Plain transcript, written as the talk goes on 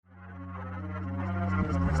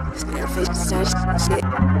Manik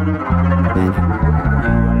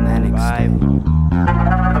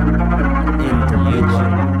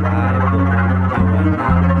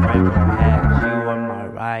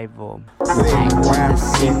rival. You wanna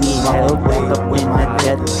see me held back up in a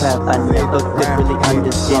death trap. I never could really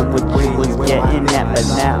understand what you was getting at, but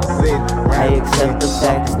now I accept the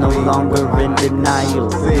facts, no longer in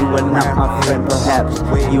denial. You are not my friend, perhaps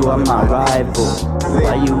you are my rival.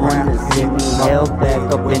 Why you wanna see me held back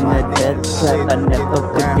up in a death trap? I never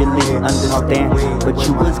could really understand what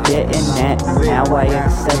you was getting at. Now I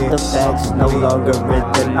accept the facts, no longer in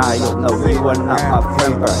denial. No, you are not my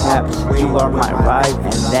friend, perhaps you are my rival.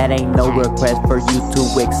 And that ain't no request for you to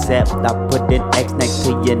accept. I put an X next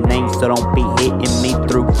to your name, so don't be hitting me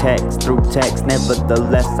through text.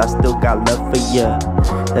 Nevertheless, I still got love for ya,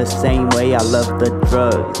 the same way I love the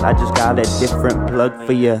drugs. I just got a different plug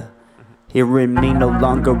for ya. Hearing me no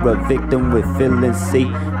longer a victim with feelings. See,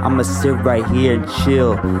 I'ma sit right here and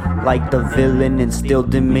chill, like the villain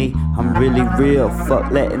instilled in me. I'm really real, fuck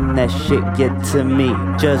letting that shit get to me.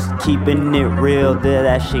 Just keeping it real,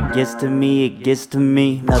 that shit gets to me, it gets to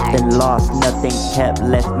me. Nothing lost, nothing kept,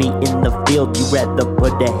 left me in the field. You rather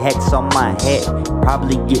put a hex on my head,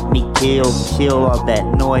 probably get me killed. Kill all that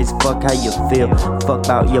noise, fuck how you feel. Fuck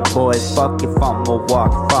about your boys, fuck if I'ma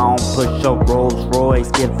walk, if I don't push a Rolls Royce.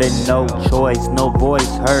 Giving no choice, no voice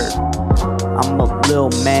heard. I'm a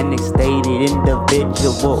little manic stated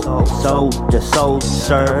individual,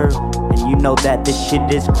 soldier. And you know that this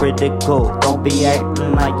shit is critical. Don't be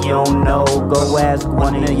acting like you don't know. Go ask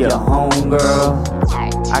one of your homegirls.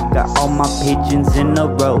 I got all my pigeons in a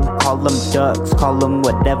row. Call them ducks, call them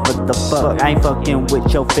whatever the fuck. I ain't fucking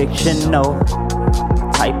with your fictional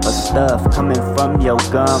type of stuff coming from your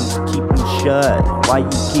gums. Keep them shut. Why you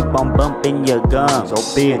keep on bumping your gums? Oh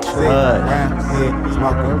bitch, hush.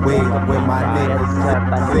 Smoking weed with my niggas.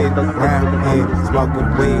 Sit round here, smoking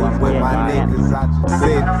weed with my niggas.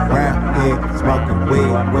 Sit round here, smoking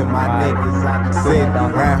weed with my niggas. Sit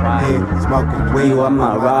round here, smoking weed. You are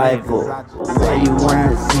my rival. Why you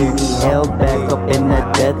wanna see me held back up in a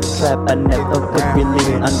death trap? I never could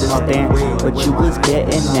really understand what you was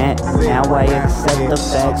getting at. Now I accept the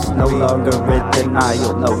facts, no longer in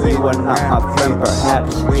denial. No, you are not my friend,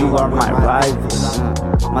 perhaps you are my rival.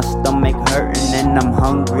 My stomach hurting and I'm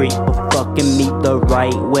hungry, but fucking me the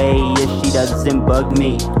right way if she doesn't bug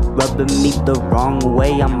me. Rubbing me the wrong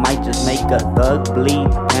way, I might just make a thug bleed.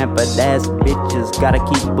 Pampered ass bitches, gotta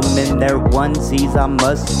keep them in their onesies. I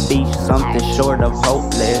must be something short of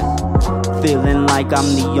hopeless, feeling like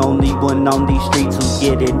I'm the only one on these streets who's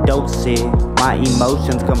getting dosage. My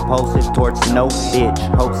emotions compulsive towards no bitch,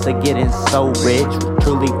 hopes of getting so rich.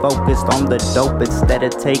 Truly focused on the dope instead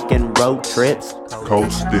of taking road trips.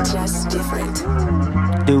 Coasting. Just different.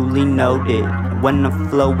 Duly noted. When the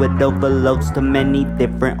flow it overloads to many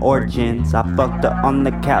different origins. I fucked her on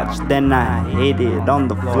the couch, then I hit it on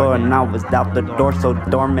the floor, and I was out the door so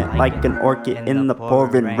dormant like an orchid in the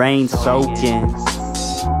pouring rain soaking.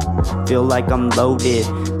 Feel like I'm loaded.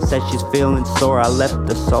 Said she's feeling sore, I left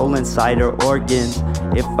the soul inside her organs.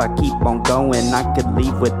 If I keep on going, I could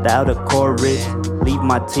leave without a chorus. Leave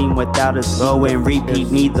my team without a slow and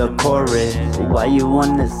repeat me the chorus. Why you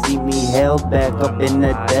wanna see me held back up in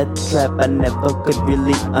a death trap? I never could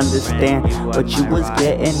really understand what you was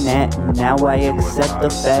getting at. Now I accept the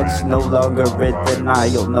facts, no longer in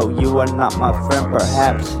denial. No, you are not my friend,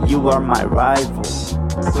 perhaps you are my rival.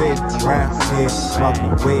 Sit round here,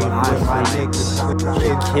 smoking weed with my niggas.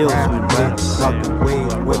 It kills me, bro. Smoking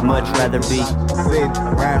weed with Would much rather be sit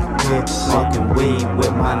round here, smoking weed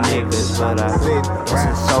with my niggas, but I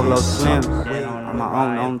listen solo slims on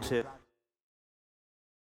my own tip.